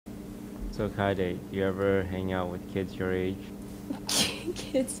So Kyedae, do you ever hang out with kids your age?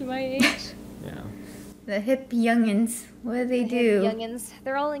 Kids my age? Yeah. The hip youngins. What do they do? Youngins.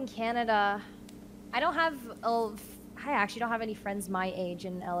 They're all in Canada. I don't have I actually don't have any friends my age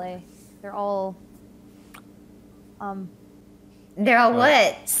in LA. They're all They're all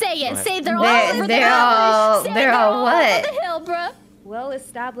what? Say it. What? Say they're all over the hill. Say they're all what? over the hill, bruh.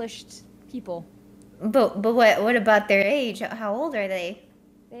 Well-established people. But what about their age? How old are they?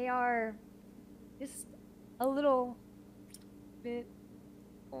 They are just a little bit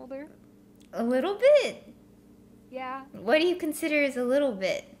older. A little bit? Yeah. What do you consider as a little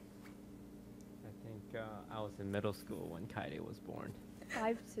bit? I think I was in middle school when Kyedae was born.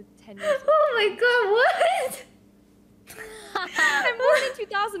 5 to 10 years old. Oh my god, what? I'm born in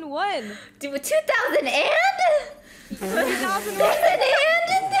 2001. 2000 and? 2001. There's an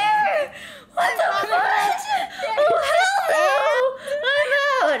and in there? What the fuck? Oh hell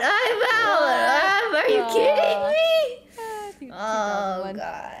no! I'm out! Are you kidding me? Oh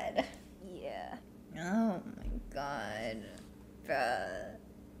god. Yeah. Oh my god. Bruh.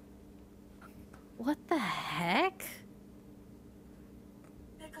 What the heck?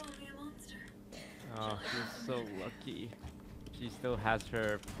 They call me a monster. Oh, she's so lucky. She still has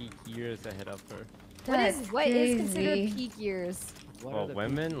her peak years ahead of her. What is considered crazy. peak years? For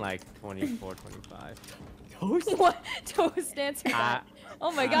women, like 24, 25. What? Toast answer that.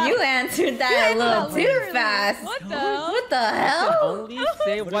 Oh my god. You answered that a little too fast. What the hell? What the I hell? only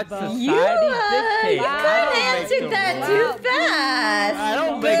say what society You dictates. you I couldn't don't make answer the that rules. too fast. I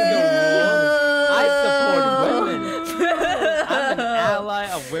don't make the rules. I support women. I'm an ally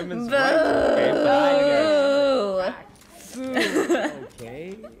of women's rights. Okay,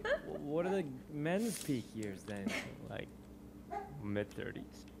 Okay. What are the men's peak years then? like mid-30s.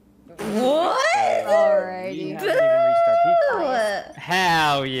 What? We Alrighty. haven't even reached our peak. Boo.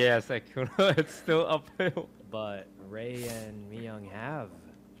 Hell yes, Akuno. It's still uphill. But Ray and Myung have.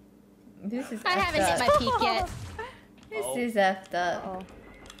 This is I haven't hit my peak yet. This is effed up. Oh.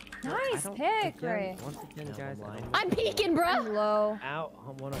 I Nice don't- pick, again, Ray. Once again, No, guys, I'm I lying. don't- I'm peeking, bro. Low. Out.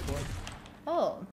 104. Oh,